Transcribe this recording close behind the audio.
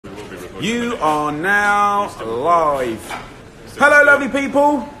You are now live. Hello, lovely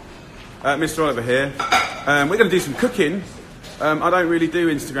people. Mr. Oliver here. We're going to do some cooking. I don't really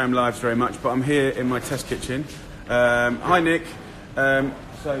do Instagram lives very much, but I'm here in my test kitchen. Hi, Nick.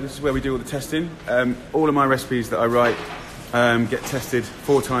 So this is where we do all the testing. All of my recipes that I write get tested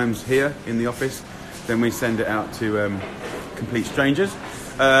 4 times here in the office. Then we send it out to complete strangers.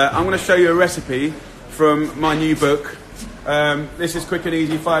 I'm going to show you a recipe from my new book. This is Quick and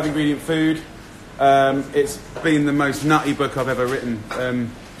Easy 5 Ingredient Food. It's been the most nutty book I've ever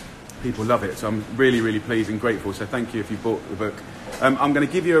written. People love it, so I'm really, really pleased and grateful. So thank you if you bought the book. I'm going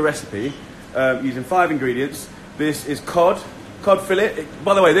to give you a recipe using 5 ingredients. This is cod fillet.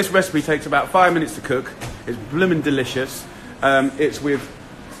 By the way, this recipe takes about 5 minutes to cook. It's bloomin' delicious. It's with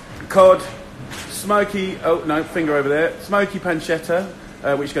cod, smoky, oh no, finger over there, smoky pancetta,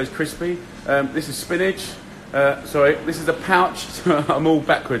 which goes crispy. This is spinach. Sorry, this is a pouch. I'm all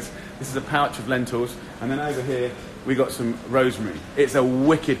backwards. This is a pouch of lentils, and then over here we got some rosemary. It's a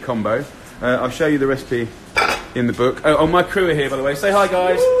wicked combo. I'll show you the recipe in the book. Oh, my crew are here, by the way. Say hi,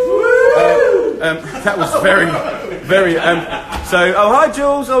 guys. That was very. Oh, hi,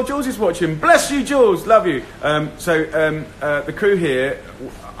 Jules. Oh, Jules is watching. Bless you, Jules. Love you. The crew here,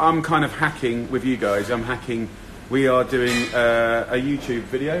 I'm kind of hacking with you guys. I'm hacking. We are doing a YouTube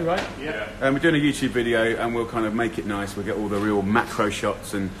video, right? Yeah. We're doing a YouTube video, and we'll kind of make it nice. We'll get all the real macro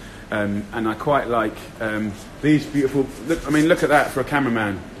shots, and I quite like these beautiful. Look at that for a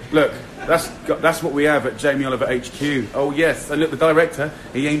cameraman. Look, that's what we have at Jamie Oliver HQ. Oh yes, and look, the director,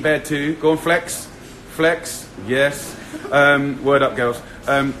 he ain't bad too. Go on, flex, yes. Word up, girls.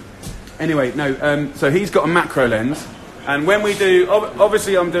 Anyway, no. So he's got a macro lens, and when we do,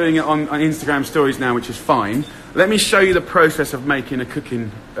 obviously I'm doing it on Instagram stories now, which is fine. Let me show you the process of making a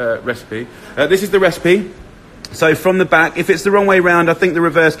cooking recipe. This is the recipe. So from the back, if it's the wrong way round, I think the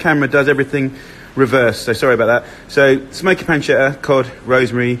reverse camera does everything reverse. So sorry about that. So smoky pancetta, cod,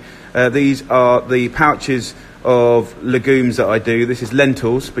 rosemary. These are the pouches of legumes that I do. This is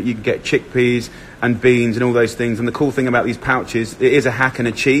lentils, but you can get chickpeas and beans and all those things. And the cool thing about these pouches, it is a hack and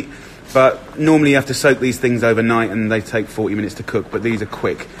a cheat. But normally you have to soak these things overnight and they take 40 minutes to cook, but these are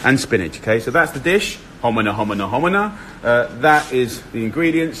quick. And spinach, okay? So that's the dish. Homina, homina, homina. That is the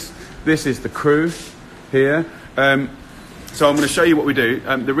ingredients. This is the crew here. So I'm going to show you what we do.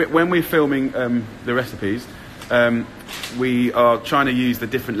 When we're filming the recipes, we are trying to use the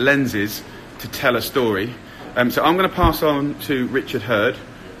different lenses to tell a story. So I'm going to pass on to Richard Hurd,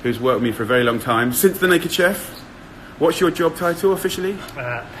 who's worked with me for a very long time. Since The Naked Chef. What's your job title officially?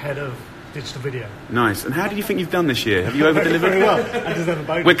 Head of Digital Video. Nice. And how do you think you've done this year? Have you over-delivered? Very well. I deserve a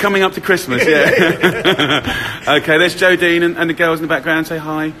bonus. We're coming up to Christmas, yeah. Okay, there's Jodine and the girls in the background. Say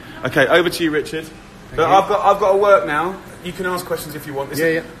hi. Okay, over to you, Richard. So I've got to work now. You can ask questions if you want.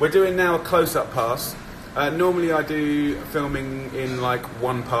 We're doing now a close-up pass. Normally I do filming in like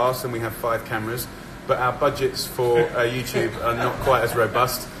 1 pass, and we have 5 cameras. But our budgets for YouTube are not quite as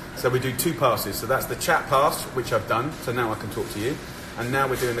robust. So we do 2 passes. So that's the chat pass, which I've done. So now I can talk to you. And now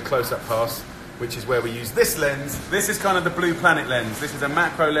we're doing the close-up pass, which is where we use this lens. This is kind of the Blue Planet lens. This is a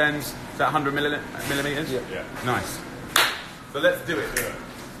macro lens. Is that 100 millimeters? Yeah. Nice. So let's do it.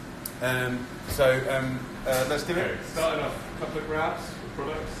 Let's do it. Starting off, a couple of grabs of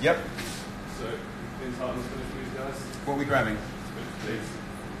products. Yep. So, inside and spinach for these guys. What are we grabbing? Spinach, please.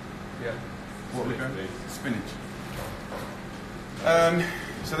 Yeah. What are we grabbing? Spinach.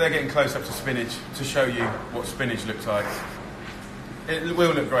 So they're getting close up to spinach to show you what spinach looks like. It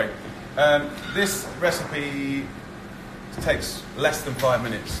will look great. This recipe takes less than 5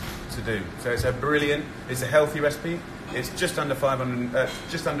 minutes to do. So it's a healthy recipe. It's just under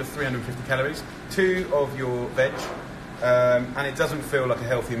 350 calories. 2 of your veg, and it doesn't feel like a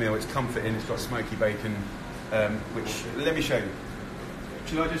healthy meal. It's comforting. It's got smoky bacon, which let me show you.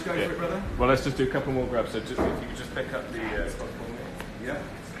 Shall I just go for it, brother? Well, let's just do a couple more grabs. So if you could just pick up the spot for me. Yeah.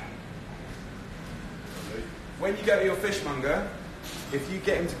 When you go to your fishmonger, if you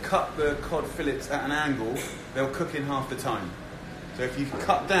get him to cut the cod fillets at an angle, they'll cook in half the time. So if you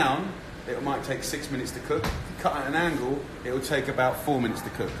cut down, it might take 6 minutes to cook. If you cut at an angle, it will take about 4 minutes to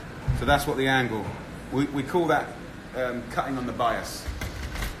cook. So that's what the angle. We call that cutting on the bias.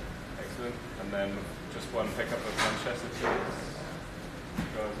 Excellent. And then just one pickup of pancetta, please.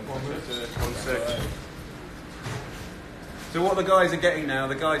 One sec. So what the guys are getting now,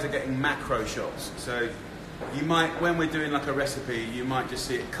 the guys are getting macro shots. So you might, when we're doing like a recipe, you might just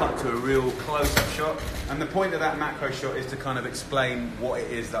see it cut to a real close-up shot. And the point of that macro shot is to kind of explain what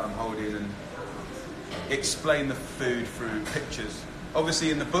it is that I'm holding and explain the food through pictures. Obviously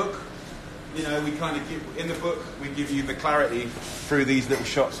in the book, you know, we kind of give, in the book, we give you the clarity through these little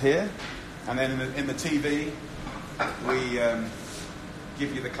shots here. And then in the TV, we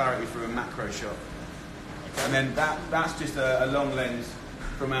give you the clarity through a macro shot. And then that's just a long lens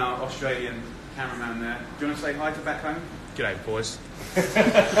from our Australian cameraman there. Do you want to say hi to back home? G'day, boys.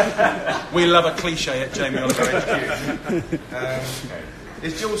 We love a cliche at Jamie Oliver HQ.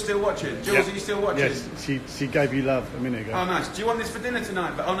 Is Jules still watching? Jules, are you still watching? Yes, she gave you love a minute ago. Oh, nice. Do you want this for dinner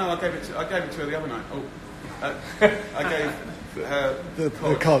tonight? But, oh no, I gave it to her the other night. Oh, I gave her The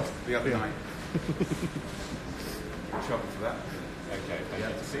cod. the other night. Trouble for that. Okay, thank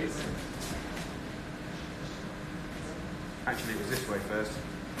you. Seats. Actually, it was this way first.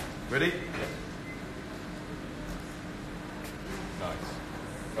 Ready? Nice.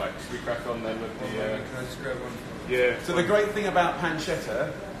 Right, should we crack on then with the... Yeah. So the great thing about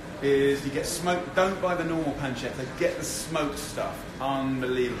pancetta is you get smoked. Don't buy the normal pancetta. Get the smoked stuff.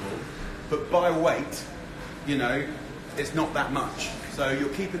 Unbelievable. But by weight, you know, it's not that much. So you're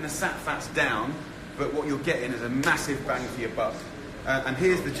keeping the sat fats down, but what you're getting is a massive bang for your buck. And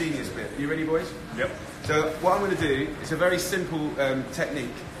here's the genius bit. You ready, boys? Yep. So what I'm going to do, it's a very simple technique,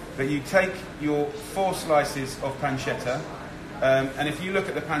 but you take your 4 slices of pancetta, and if you look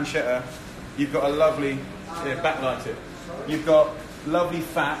at the pancetta, you've got a lovely, backlight it. You've got lovely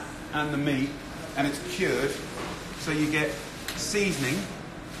fat and the meat, and it's cured, so you get seasoning,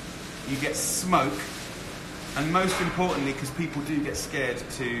 you get smoke, and most importantly, because people do get scared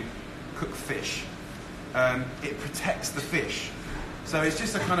to cook fish, it protects the fish. So it's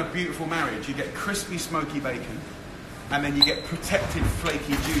just a kind of beautiful marriage. You get crispy, smoky bacon, and then you get protected,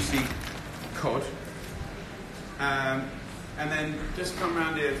 flaky, juicy cod. And then just come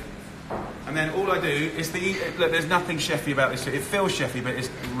around here, and then all I do is look, there's nothing chefy about this. It feels chefy, but it's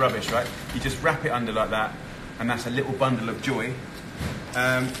rubbish, right? You just wrap it under like that, and that's a little bundle of joy.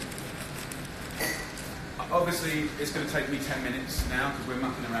 Obviously, it's going to take me 10 minutes now because we're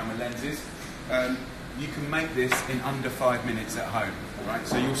mucking around with lenses. You can make this in under 5 minutes at home, right?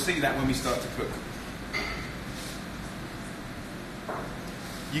 So you'll see that when we start to cook.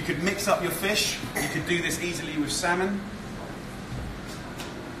 You could mix up your fish. You could do this easily with salmon.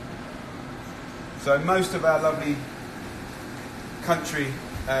 So most of our lovely country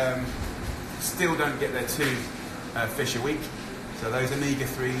still don't get their 2 fish a week. So those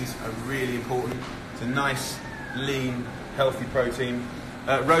omega-3s are really important. It's a nice, lean, healthy protein.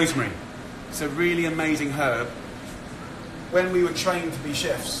 Rosemary. It's a really amazing herb. When we were trained to be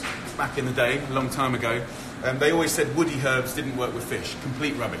chefs back in the day, a long time ago, they always said woody herbs didn't work with fish.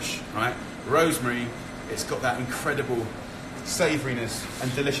 Complete rubbish, right? Rosemary, it's got that incredible savouriness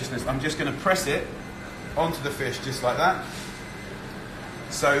and deliciousness. I'm just going to press it onto the fish just like that.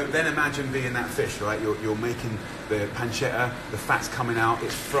 So then imagine being that fish, right? You're making the pancetta, the fat's coming out,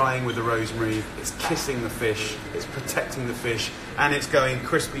 it's frying with the rosemary, it's kissing the fish, it's protecting the fish, and it's going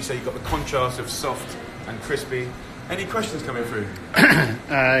crispy, so you've got the contrast of soft and crispy. Any questions coming through?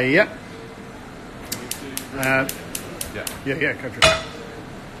 Yeah. Yeah. Yeah, go for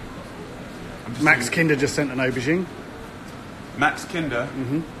it. Max Kinder just sent an aubergine. Max Kinder?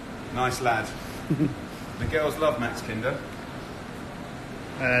 Mm-hmm. Nice lad. The girls love Max Kinder.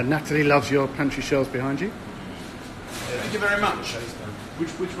 Natalie loves your pantry shelves behind you. Thank you very much. Which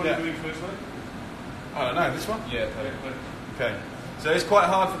one are you doing first, mate? I don't know, this one? Yeah, perfect. Okay. So it's quite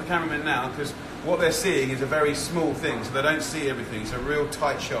hard for the cameraman now because what they're seeing is a very small thing, so they don't see everything. It's a real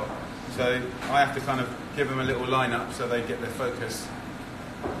tight shot. So I have to kind of give them a little line up so they get their focus.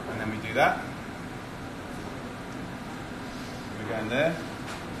 And then we do that. We're going there.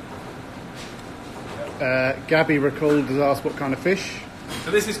 Gabby recalled has asked what kind of fish. So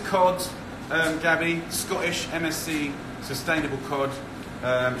this is cod, Gabby, Scottish MSC sustainable cod.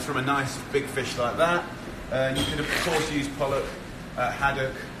 It's from a nice big fish like that. You could of course use pollock,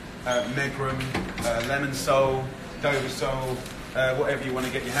 haddock, megrim, lemon sole, Dover sole, whatever you want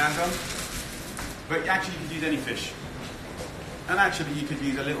to get your hands on. But actually you could use any fish. And actually you could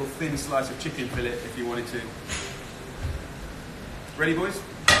use a little thin slice of chicken fillet if you wanted to. Ready, boys?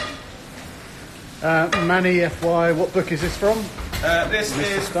 Manny FY, what book is this from? This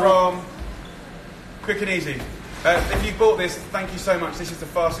is from Quick and Easy. If you bought this, thank you so much. This is the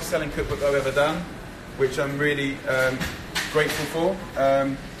fastest selling cookbook I've ever done, which I'm really grateful for.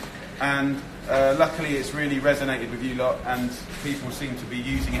 Luckily it's really resonated with you lot and people seem to be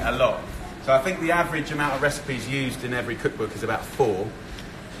using it a lot. So I think the average amount of recipes used in every cookbook is about 4,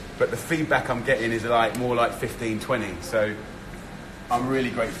 but the feedback I'm getting is more like 15, 20. So I'm really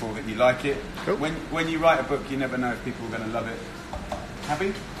grateful that you like it. Cool. When you write a book, you never know if people are going to love it.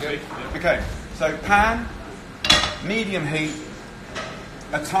 Happy? Yeah. Okay, so pan, medium heat,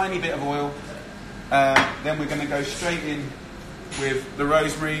 a tiny bit of oil. Then we're going to go straight in with the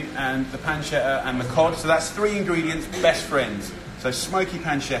rosemary and the pancetta and the cod. So that's 3 ingredients, best friends. So smoky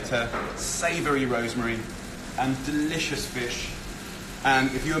pancetta, savoury rosemary, and delicious fish.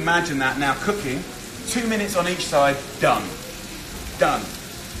 And if you imagine that now cooking, 2 minutes on each side, done. Done.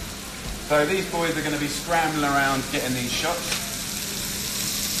 So these boys are going to be scrambling around getting these shots.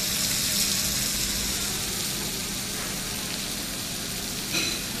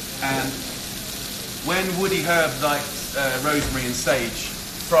 And when woody herbs like rosemary and sage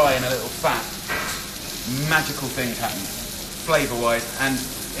fry in a little fat, magical things happen, flavour-wise, and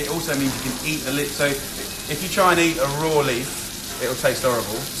it also means you can eat the leaf. So if you try and eat a raw leaf, it'll taste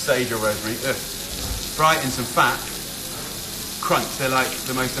horrible, sage or rosemary. Ugh. Fry it in some fat, crunch. They're like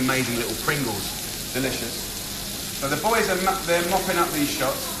the most amazing little Pringles, delicious. So the boys are they're mopping up these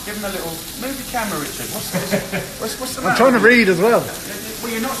shots. Give them a little. Move the camera, Richard. What's the matter? I'm trying to read as well. Well,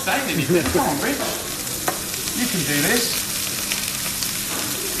 you're not saying anything. Come on, Rich. You can do this.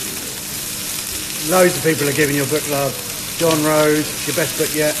 Loads of people are giving your book love. John Rose, your best book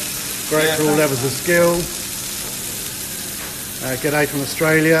yet. Great for all levels of skill. G'day from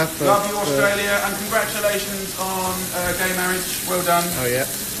Australia. Love you, Australia, and congratulations on gay marriage. Well done. Oh yeah.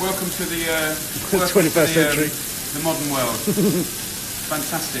 Welcome to the 21st century. The modern world.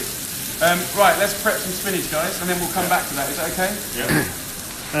 Fantastic. Right, let's prep some spinach, guys, and then we'll come back to that. Is that okay?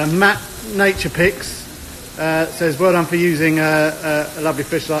 Yeah. Matt Nature Picks says, well done for using a lovely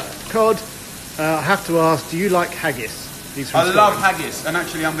fish like cod. I have to ask, do you like haggis? I love haggis, and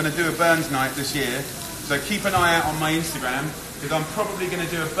actually I'm going to do a Burns night this year, so keep an eye out on my Instagram, because I'm probably going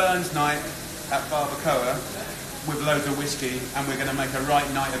to do a Burns night at Barbacoa with loads of whiskey, and we're going to make a right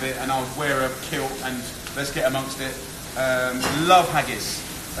night of it, and I'll wear a kilt and let's get amongst it. Love haggis.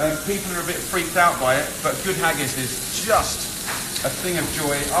 People are a bit freaked out by it, but good haggis is just a thing of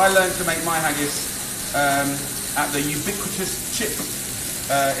joy. I learned to make my haggis at the Ubiquitous Chip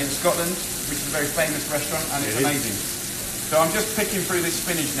in Scotland, which is a very famous restaurant, and it's amazing. So I'm just picking through this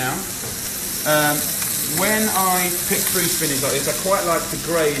spinach now. When I pick through spinach like this, I quite like to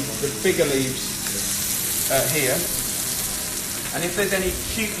grade the bigger leaves here. And if there's any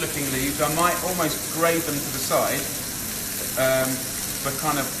cute looking leaves, I might almost grade them to the side. But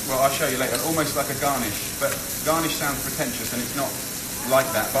kind of, well, I'll show you later, almost like a garnish. But garnish sounds pretentious and it's not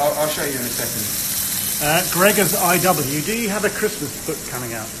like that. But I'll show you in a second. Gregor's IW, do you have a Christmas book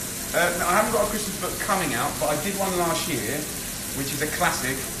coming out? No, I haven't got a Christmas book coming out, but I did one last year, which is a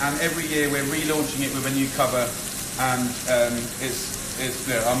classic. And every year we're relaunching it with a new cover. And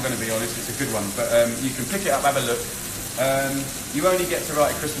I'm going to be honest, it's a good one. But you can pick it up, have a look. You only get to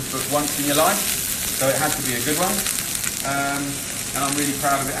write a Christmas book once in your life, so it had to be a good one. And I'm really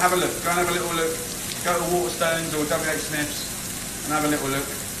proud of it. Have a look. Go and have a little look. Go to Waterstones or WH Smith's and have a little look.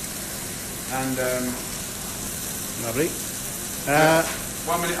 And lovely.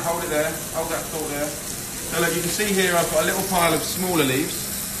 1 minute. Hold it there. Hold that thought there. So look, you can see here I've got a little pile of smaller leaves,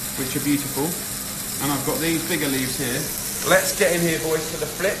 which are beautiful, and I've got these bigger leaves here. Let's get in here, boys, for the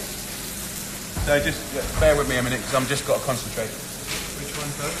flip. So just bear with me a minute because I've just got to concentrate. Which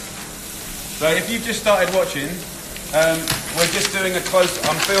one first? So if you've just started watching, we're just doing a close.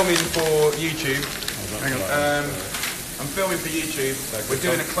 I'm filming for YouTube. I'm filming for YouTube. We're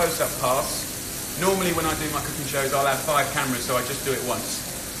doing a close-up pass. Normally when I do my cooking shows, I'll have 5 cameras, so I just do it once.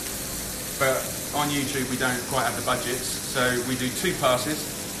 But on YouTube, we don't quite have the budgets, so we do 2 passes.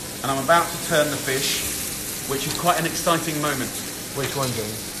 And I'm about to turn the fish, which is quite an exciting moment. Which one,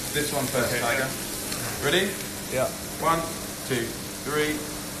 James? This one first, okay. Tiger. Ready? Yeah. 1, 2, 3.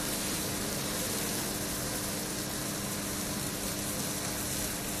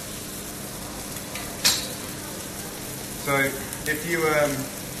 So, if you,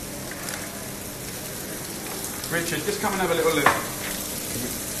 Richard, just come and have a little look.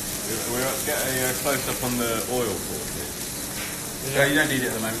 We're about to get a close-up on the oil for it. Yeah, you don't need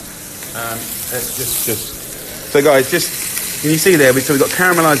it at the moment. Let's just. So, guys, can you see there? So we've got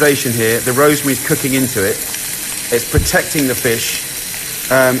caramelisation here. The rosemary's cooking into it. It's protecting the fish,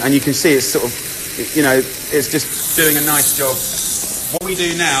 and you can see it's sort of, it's just doing a nice job. What we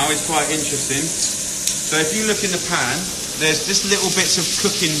do now is quite interesting. So if you look in the pan, there's just little bits of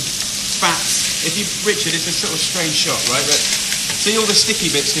cooking fats. Richard, it's a sort of strange shot, right? But see all the sticky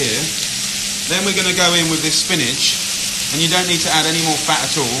bits here? Then we're going to go in with this spinach, and you don't need to add any more fat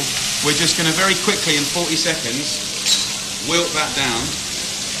at all. We're just going to very quickly, in 40 seconds, wilt that down.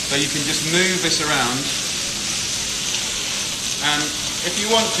 So you can just move this around. And if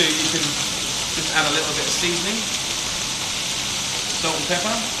you want to, you can just add a little bit of seasoning. Salt and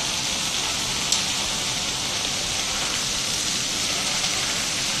pepper.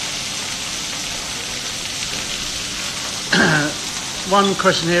 One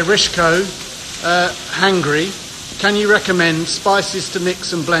question here, Rishko, hangry. Can you recommend spices to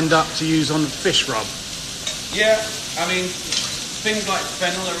mix and blend up to use on fish rub? Yeah, I mean, things like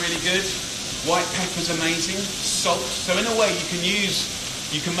fennel are really good. White pepper's amazing. Salt. So in a way,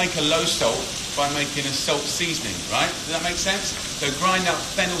 you can make a low salt by making a salt seasoning, right? Does that make sense? So grind up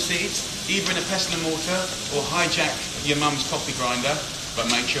fennel seeds, either in a pestle and mortar or hijack your mum's coffee grinder, but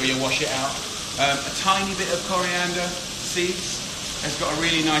make sure you wash it out. A tiny bit of coriander seeds. It's got a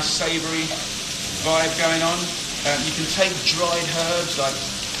really nice savoury vibe going on. You can take dried herbs like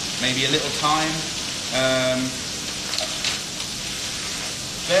maybe a little thyme.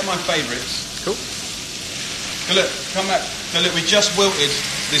 They're my favourites. Cool. So look, come back. So look, we just wilted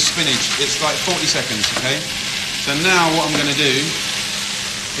this spinach. It's like 40 seconds, okay? So now what I'm going to do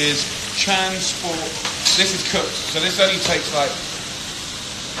is transport. This is cooked, so this only takes like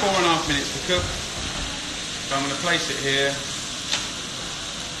 4.5 minutes to cook. So I'm going to place it here.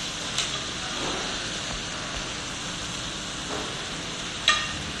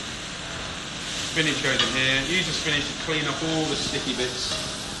 Spinach goes in here. Use the spinach to clean up all the sticky bits.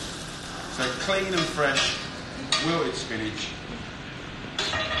 So clean and fresh, wilted spinach.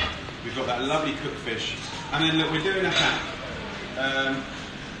 We've got that lovely cooked fish. And then look, we're doing a hack.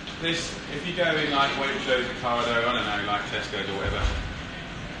 This, if you go in like Waitrose, Ocado, I don't know, like Tesco's or whatever,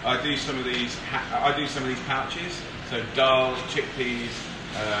 I do some of these pouches. So dal, chickpeas,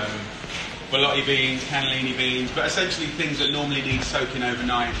 bolotti beans, cannellini beans, but essentially things that normally need soaking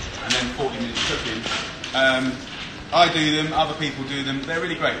overnight and then 40 minutes cooking. I do them, other people do them. They're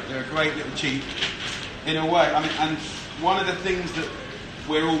really great. They're a great little cheat in a way. I mean, and one of the things that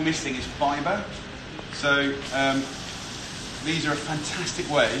we're all missing is fibre. So these are a fantastic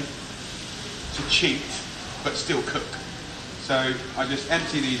way to cheat but still cook. So I just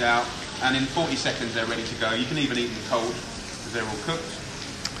empty these out and in 40 seconds they're ready to go. You can even eat them cold because they're all cooked.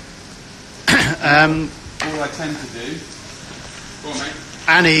 All I tend to do... Go on, mate.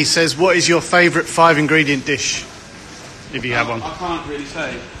 Annie says, what is your favourite 5-ingredient dish, if you have one? I can't really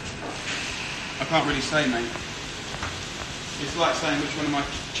say. I can't really say, mate. It's like saying which one of my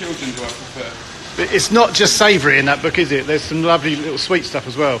children do I prefer. But it's not just savoury in that book, is it? There's some lovely little sweet stuff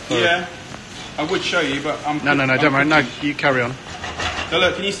as well. Yeah, I would show you, but I'm... No, don't worry. No, you carry on. So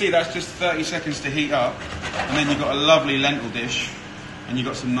look, can you see that's just 30 seconds to heat up, and then you've got a lovely lentil dish, and you've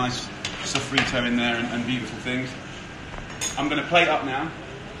got some nice sofrito in there and beautiful things. I'm going to plate up now.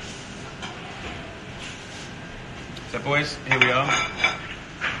 So boys, here we are.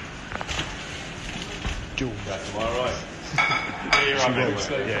 Jules. Am I right? Yeah, you're right, mate.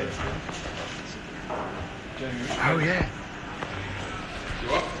 Yeah. Oh, yeah. You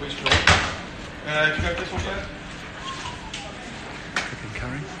what? Which one? Do you go for this one first? Chicken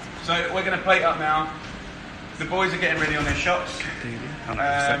curry. So we're going to plate up now. The boys are getting ready on their shots. Oh, no,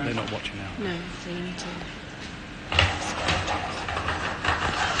 they're not watching now. No, so you need to...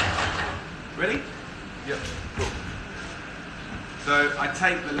 Ready? Yep. Cool. So I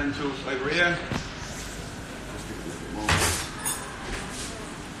take the lentils over here. Just give it a little bit more.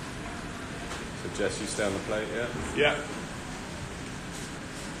 So Jess, you stay on the plate, yeah? Yeah.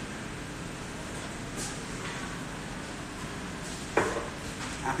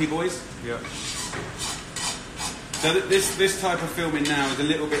 Happy boys? Yeah. So this type of filming now is a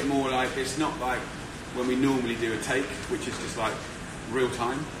little bit more like, it's not like when we normally do a take, which is just like real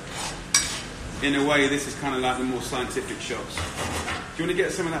time. In a way, this is kind of like the more scientific shots. Do you want to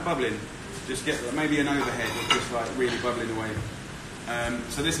get some of that bubbling? Just get maybe an overhead of just like really bubbling away.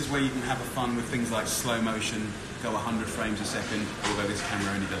 So this is where you can have a fun with things like slow motion, go 100 frames a second, although this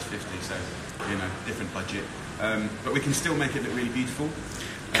camera only does 50, so, you know, different budget. But we can still make it look really beautiful.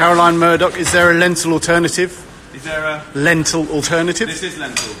 Caroline Murdoch, is there a lentil alternative? Is there a... Lentil alternative? This is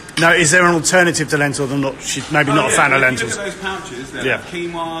lentil. No, is there an alternative to lentil? I'm not, she's maybe not a fan of lentils. If you look at those pouches, they'll have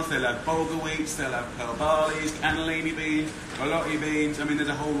quinoas, they'll have bulgur wheats, they'll have pearl barleys, cannellini beans, bolotti beans. I mean, there's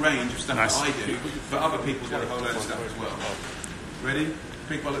a whole range of stuff that I do, but other people's got a whole load of stuff as well. Ready?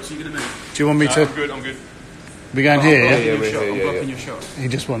 Big bollocks, are you going to move? Do you want me to... I'm good. We going here, yeah? Yeah, we're here, I'm yeah, blocking your shot. He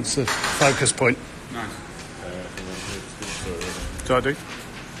just wants a focus point. Nice. Do I do?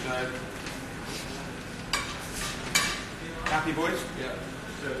 Happy boys? Yeah.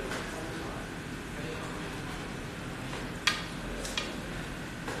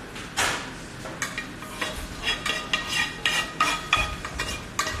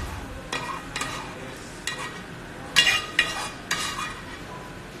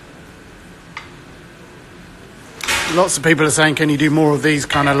 Lots of people are saying, can you do more of these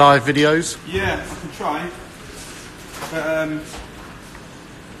kind of live videos? Yeah, I can try. But,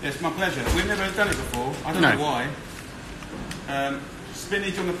 it's my pleasure. We've never done it before. I don't know why.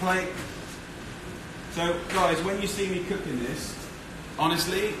 Spinach on the plate. So guys, when you see me cooking this,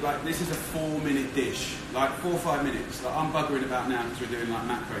 honestly, like this is a 4-minute dish, like 4 or 5 minutes. Like I'm buggering about now because we're doing like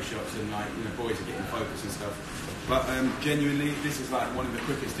macro shots and like boys are getting focus and stuff. But genuinely, this is like one of the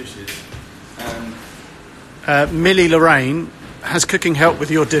quickest dishes. Millie Lorraine, has cooking helped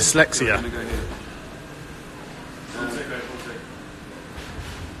with your dyslexia? I'm gonna go here.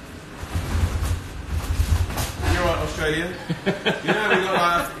 You're right, Australia. We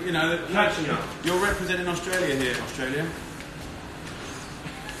got like, you're representing Australia here, Australia.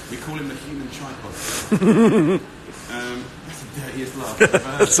 We call him the human tripod. That's the dirtiest laugh I've ever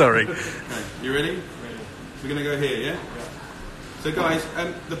heard. Sorry. Okay, you ready? Ready. We're going to go here, yeah? So guys,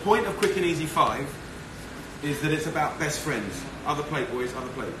 the point of Quick and Easy 5 is that it's about best friends. Other plate, boys, other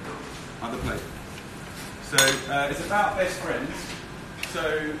plate. Other plate. So it's about best friends.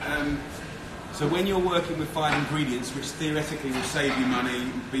 So when you're working with 5 ingredients, which theoretically will save you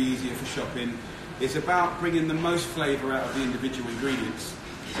money, be easier for shopping, it's about bringing the most flavour out of the individual ingredients.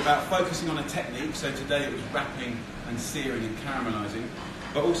 It's about focusing on a technique. So today it was wrapping and searing and caramelising.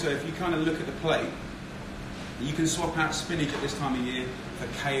 But also, if you kind of look at the plate, you can swap out spinach at this time of year for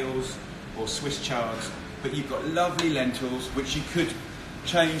kales or Swiss chards. But you've got lovely lentils, which you could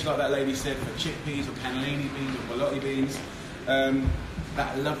change, like that lady said, for chickpeas or cannellini beans or borlotti beans.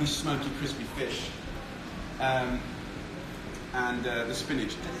 That lovely smoky crispy fish. And the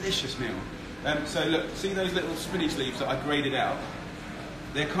spinach. Delicious meal. So look, see those little spinach leaves that I graded out?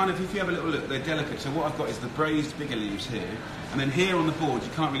 They're kind of, if you have a little look, they're delicate. So what I've got is the braised bigger leaves here. And then here on the board, you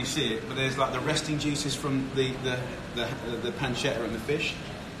can't really see it, but there's like the resting juices from the pancetta and the fish.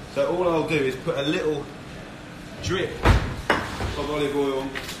 So all I'll do is put a little drip of olive oil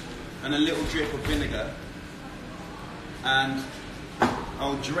and a little drip of vinegar, and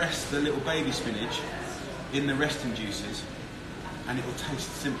I'll dress the little baby spinach in the resting juices, and it will taste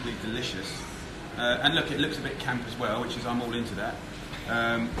simply delicious. And look, it looks a bit camp as well, which is, I'm all into that.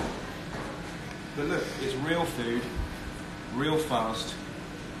 But look, it's real food, real fast,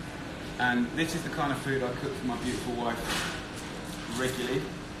 and this is the kind of food I cook for my beautiful wife regularly.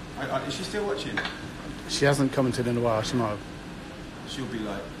 Is she still watching? She hasn't commented in a while, she might have. She'll be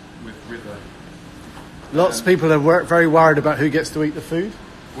like with River. Lots of people are very worried about who gets to eat the food.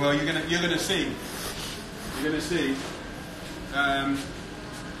 Well, you're gonna see. You're gonna see.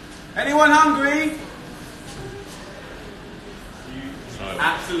 Anyone hungry?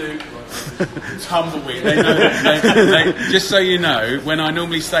 Absolute tumbleweed. Just so you know, when I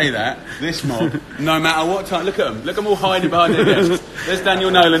normally say that, this mob, no matter what time, look at them all hiding behind their desks. There's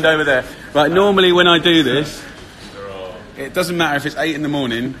Daniel Noland over there. Right, normally when I do this, it doesn't matter if it's 8 in the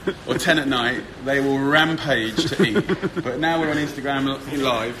morning or 10 at night, they will rampage to eat. But now we're on Instagram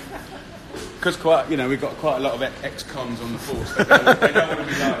Live, because we've got quite a lot of ex-cons on the force. They don't want to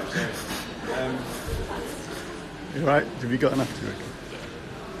be live. So, You right? Have you got enough to drink?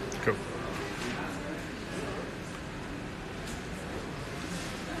 Cool.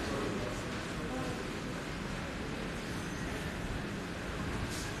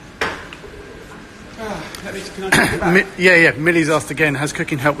 Can I talk about Yeah. Millie's asked again, has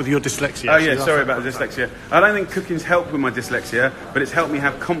cooking helped with your dyslexia? Oh yeah, sorry about the dyslexia. I don't think cooking's helped with my dyslexia, but it's helped me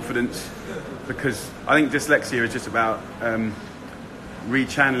have confidence, because I think dyslexia is just about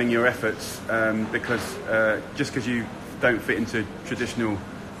rechanneling your efforts, because just because you don't fit into traditional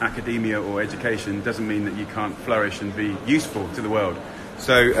academia or education doesn't mean that you can't flourish and be useful to the world.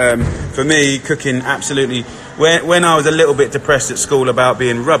 So for me, cooking absolutely. When I was a little bit depressed at school about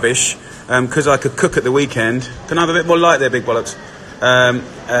being rubbish, because I could cook at the weekend. Can I have a bit more light there, big bollocks?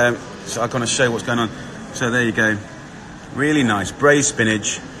 So I'm going to show you what's going on. So there you go. Really nice braised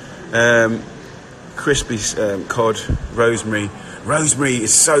spinach, crispy cod, rosemary. Rosemary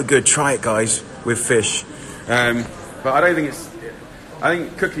is so good. Try it, guys, with fish. But I don't think it's. I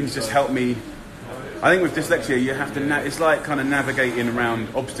think cooking's just helped me. I think with dyslexia, you have to. It's like kind of navigating around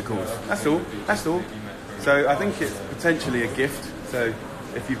obstacles. That's all. That's all. So I think it's potentially a gift. So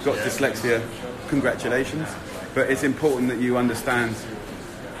if you've got dyslexia, congratulations. But it's important that you understand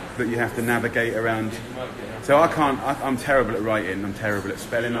that you have to navigate around. So I'm terrible at writing. I'm terrible at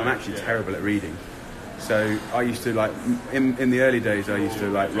spelling. I'm actually terrible at reading. So I used to in the early days, I used to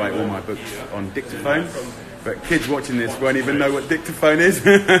write all my books on dictaphone. But kids watching this won't even know what dictaphone is.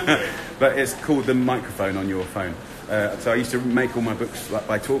 But it's called the microphone on your phone. So I used to make all my books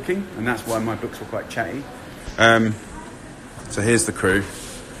by talking, and that's why my books were quite chatty. So here's the crew.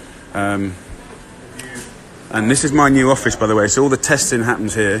 And this is my new office, by the way. So all the testing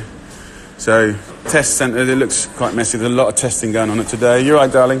happens here. So test centre, it looks quite messy. There's a lot of testing going on it today. You're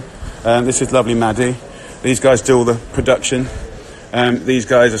right, darling. This is lovely Maddie. These guys do all the production. These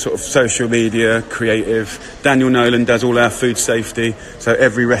guys are sort of social media, creative. Daniel Nolan does all our food safety. So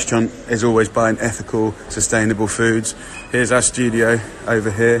every restaurant is always buying ethical, sustainable foods. Here's our studio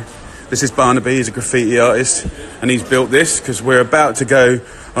over here. This is Barnaby, he's a graffiti artist. And he's built this because we're about to go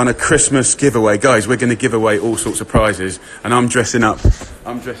on a Christmas giveaway. Guys, we're going to give away all sorts of prizes. And I'm dressing up.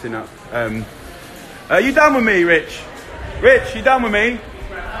 Are you done with me, Rich? Rich, you done with me?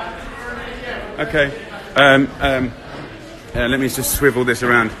 Okay. Let me just swivel this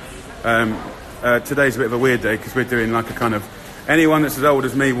around. Today's a bit of a weird day because we're doing like a kind of... Anyone that's as old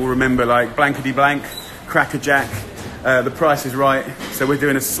as me will remember like Blankety Blank, Cracker Jack, The Price is Right. So we're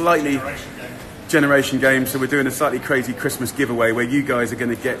doing a slightly... Generation game. So we're doing a slightly crazy Christmas giveaway where you guys are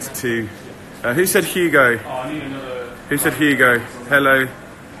going to get to... who said Hugo? Oh, I need another... Who said Hugo? Hello?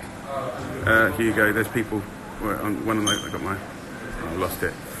 Hugo, there's people... One of those, I got my... I lost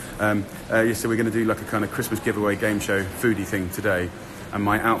it. Yeah, so we're going to do like a kind of Christmas giveaway game show foodie thing today, and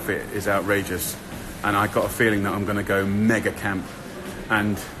my outfit is outrageous, and I got a feeling that I'm going to go mega camp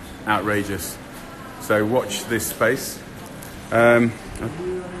and outrageous. So watch this space.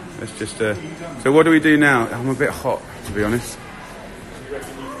 Let's just. So what do we do now? I'm a bit hot, to be honest.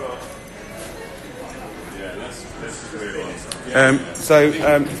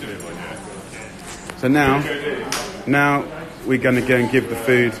 So now we're going to go and give the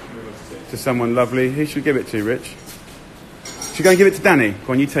food to someone lovely. Who should we give it to, Rich? Should we go and give it to Danny?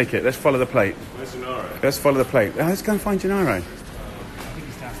 Go on, you take it. Let's follow the plate. Where's Gennaro? Let's follow the plate. Let's go and find Gennaro. I think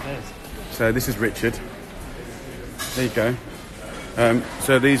he's downstairs. So this is Richard. There you go.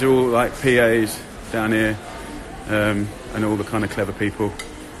 So these are all like PAs down here, and all the kind of clever people,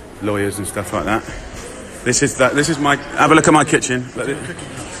 lawyers and stuff like that. This is my. Have a look at my kitchen.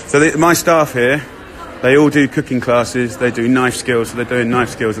 So my staff here, they all do cooking classes. They do knife skills. So they're doing knife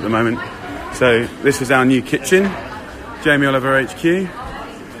skills at the moment. So this is our new kitchen, Jamie Oliver HQ.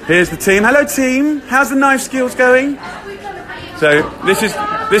 Here's the team. Hello team. How's the knife skills going? So this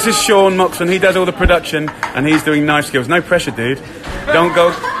is Sean Moxon. He does all the production and he's doing knife skills. No pressure, dude. Don't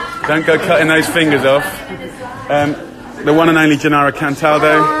go cutting those fingers off. The one and only Gennaro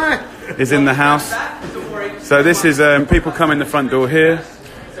Cantaldo is in the house. So this is people come in the front door here.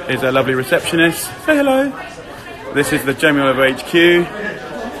 Is a lovely receptionist. Say hello. This is the Jamie Oliver HQ,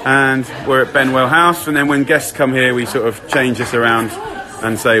 and we're at Benwell House. And then when guests come here, we sort of change this around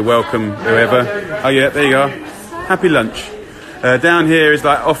and say welcome whoever. Oh yeah, there you are. Happy lunch. Down here is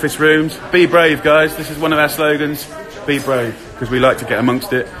like office rooms. Be brave, guys. This is one of our slogans. Be brave, because we like to get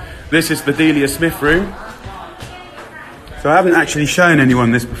amongst it. This is the Delia Smith room. So I haven't actually shown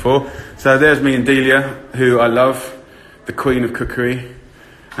anyone this before. So there's me and Delia, who I love, the queen of cookery.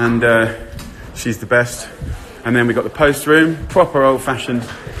 And she's the best. And then we got the post room, proper old-fashioned.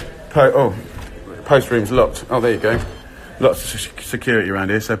 Post room's locked. Oh, there you go. Lots of security around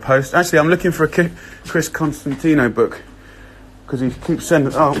here. So post. Actually, I'm looking for a Chris Constantino book because he keeps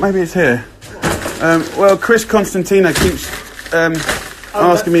sending. Oh, maybe it's here. Well, Chris Constantino keeps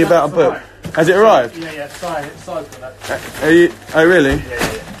asking me about a book. Right. Has it arrived? Yeah. It's signed for that. Oh, really?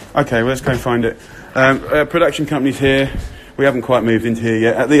 Yeah. Okay, well, let's go and find it. Production company's here. We haven't quite moved into here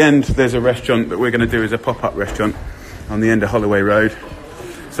yet. At the end, there's a restaurant that we're going to do as a pop-up restaurant on the end of Holloway Road.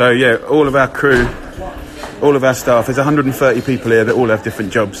 So yeah, all of our crew, all of our staff, there's 130 people here that all have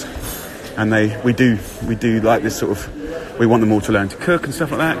different jobs. And we do like this sort of, we want them all to learn to cook and stuff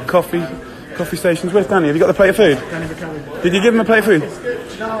like that. Coffee stations. Where's Danny? Have you got the plate of food? Did you give him a plate of food?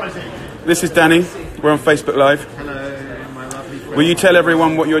 This is Danny. We're on Facebook Live. Will you tell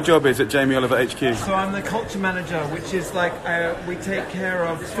everyone what your job is at Jamie Oliver HQ? So I'm the culture manager, which is like we take care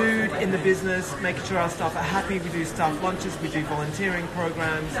of food in the business, making sure our staff are happy. We do staff lunches, we do volunteering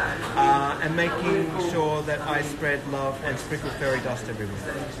programs, and making sure that I spread love and sprinkle fairy dust everywhere.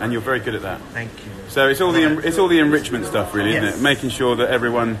 And you're very good at that. Thank you. So it's all the enrichment stuff, really, isn't it? Making sure that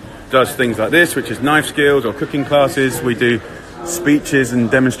everyone does things like this, which is knife skills or cooking classes. We do speeches and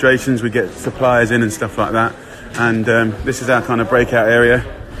demonstrations. We get suppliers in and stuff like that. And this is our kind of breakout area.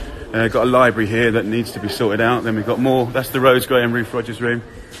 Got a library here that needs to be sorted out. Then we've got more. That's the Rose Gray and Ruth Rogers room.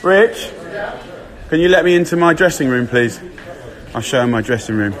 Rich, can you let me into my dressing room, please? I'll show them my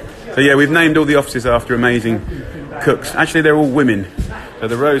dressing room. So yeah, we've named all the offices after amazing cooks. Actually, they're all women. So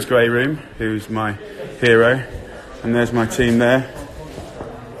the Rose Gray room, who's my hero, and there's my team there.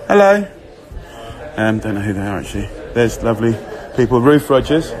 Hello. Don't know who they are actually. There's lovely people. Ruth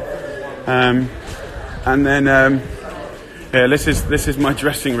Rogers. And then, yeah, this is my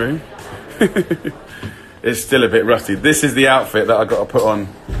dressing room. It's still a bit rusty. This is the outfit that I got to put on.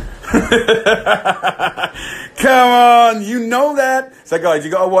 Come on, you know that. So guys,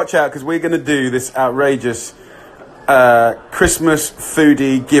 you got to watch out because we're going to do this outrageous Christmas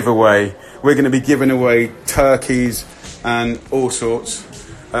foodie giveaway. We're going to be giving away turkeys and all sorts.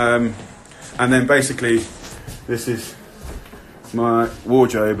 And then basically, this is my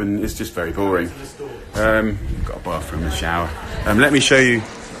wardrobe and it's just very boring. Got a bathroom and a shower. Let me show you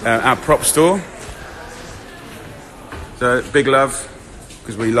our prop store. So, big love,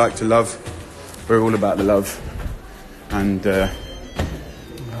 because we like to love. We're all about the love. And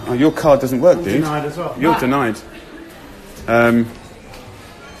oh, your card doesn't work, dude. Denied as well. You're denied.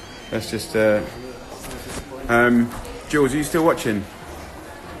 Let's just. Jules, are you still watching?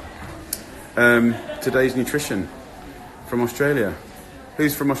 Today's nutrition from Australia.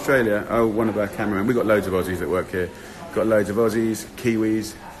 Who's from Australia? Oh, one of our cameramen. We've got loads of Aussies that work here. Got loads of Aussies,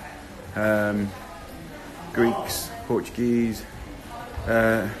 Kiwis, Greeks, Portuguese,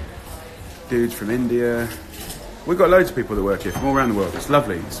 dudes from India. We've got loads of people that work here from all around the world. It's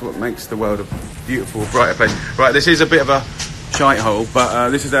lovely. It's what makes the world a beautiful, brighter place. Right, this is a bit of a shite hole, but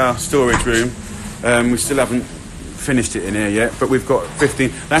this is our storage room. We still haven't finished it in here yet, but we've got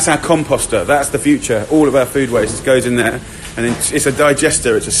 15. That's our composter. That's the future. All of our food waste goes in there, and it's a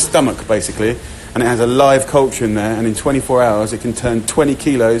digester. It's a stomach, basically, and it has a live culture in there, and in 24 hours it can turn 20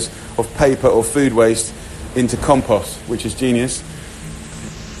 kilos of paper or food waste into compost, which is genius.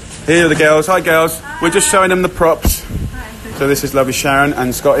 Here are the girls. Hi, girls. Hi. We're just showing them the props. Hi. So this is lovely Sharon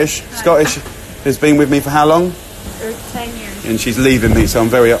and Scottish. Hi. Scottish has been with me for how long? 10 years. And she's leaving me, so I'm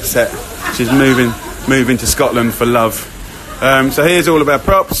very upset. She's moving to Scotland for love. So here's all of our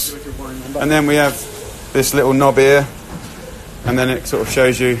props. And then we have this little knob here. And then it sort of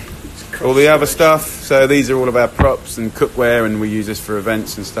shows you all the other stuff. So these are all of our props and cookware, and we use this for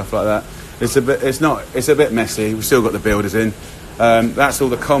events and stuff like that. It's a bit messy. We've still got the builders in. That's all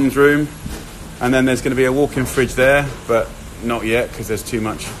the comms room, and then there's going to be a walk-in fridge there, but not yet because there's too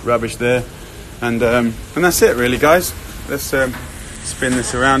much rubbish there. And that's it, really, guys. Let's spin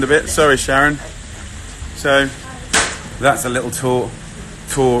this around a bit. Sorry, Sharon. So that's a little tour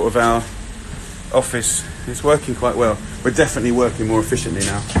of our office. It's working quite well. We're definitely working more efficiently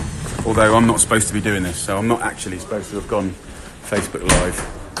now. Although I'm not supposed to be doing this, so I'm not actually supposed to have gone Facebook Live.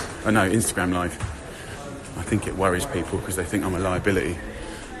 Oh no, Instagram Live. I think it worries people because they think I'm a liability.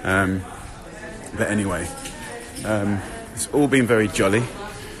 But anyway, it's all been very jolly.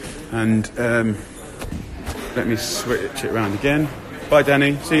 And let me switch it around again. Bye,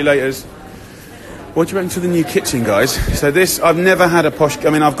 Danny. See you later. What do you reckon to the new kitchen, guys? So this, I've never had a posh... I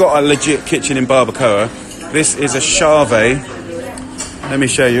mean, I've got a legit kitchen in Barbacoa. This is a Charvet. Let me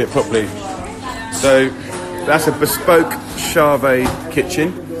show you it properly. So that's a bespoke Charvet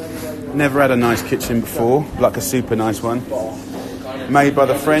kitchen. Never had a nice kitchen before, like a super nice one. Made by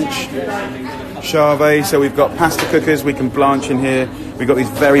the French, Charvet. So we've got pasta cookers we can blanch in here. We've got these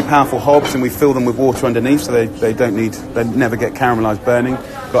very powerful hobs and we fill them with water underneath so they never get caramelised burning.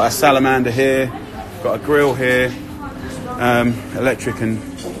 Got a salamander here, got a grill here, electric and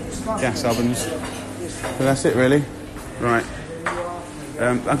gas ovens. So that's it really. Right.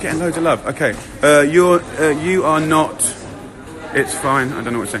 I'm getting loads of love. Okay. You are not... It's fine. I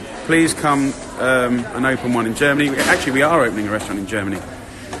don't know what to say. Please come and open one in Germany. Actually, we are opening a restaurant in Germany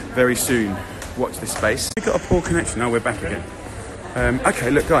very soon. Watch this space. We've got a poor connection. Oh, we're back again. Okay,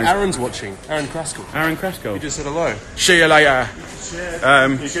 look, guys. Aaron's watching. Aaron Kraskell. Aaron Kraskell. You just said hello. See you later.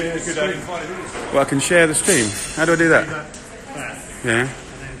 Well, I can share the stream. How do I do that? Yeah.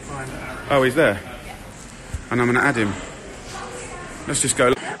 Oh, he's there. And I'm going to add him. Let's just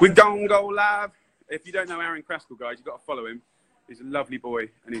go. We're going to go live. If you don't know Aaron Kraskell, guys, you've got to follow him. He's a lovely boy,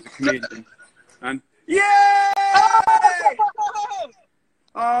 and he's a comedian. And yay!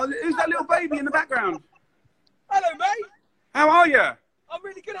 Oh, who's that little baby in the background? Hello, mate. How are you? I'm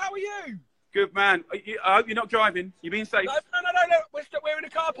really good. How are you? Good, man. You're not driving. You're being safe. No. We're in a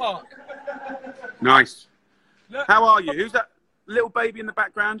car park. Nice. Look. How are you? Who's that little baby in the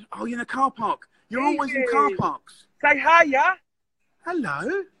background? Oh, you're in a car park. You're always in car parks. Say hi, yeah. Hello.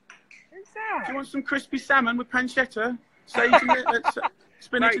 Who's that? Do you want some crispy salmon with pancetta? Sage and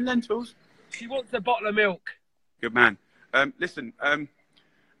spinach and lentils. She wants a bottle of milk. Good man. Listen,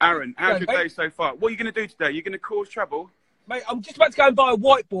 Aaron, how's your day so far? What are you going to do today? You're going to cause trouble? Mate, I'm just about to go and buy a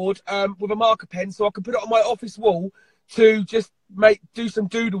whiteboard with a marker pen so I can put it on my office wall to just do some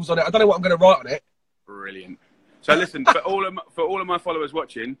doodles on it. I don't know what I'm going to write on it. Brilliant. So listen, for all of my followers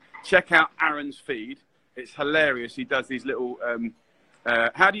watching, check out Aaron's feed. It's hilarious. He does these little...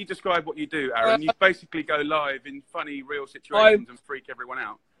 how do you describe what you do, Aaron? You basically go live in funny, real situations and freak everyone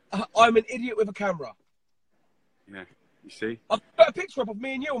out. I'm an idiot with a camera. Yeah, you see? I've got a picture up of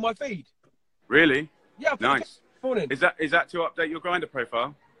me and you on my feed. Really? Yeah, Nice. Morning. Is that to update your Grindr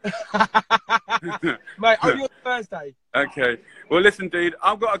profile? Mate, only on Thursday. Okay. Well, listen, dude,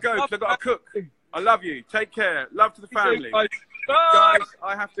 I've got to go because I've got to cook. I love you. Take care. Love to the family. Bye. Guys,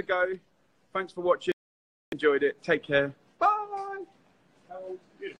 I have to go. Thanks for watching. Enjoyed it. Take care.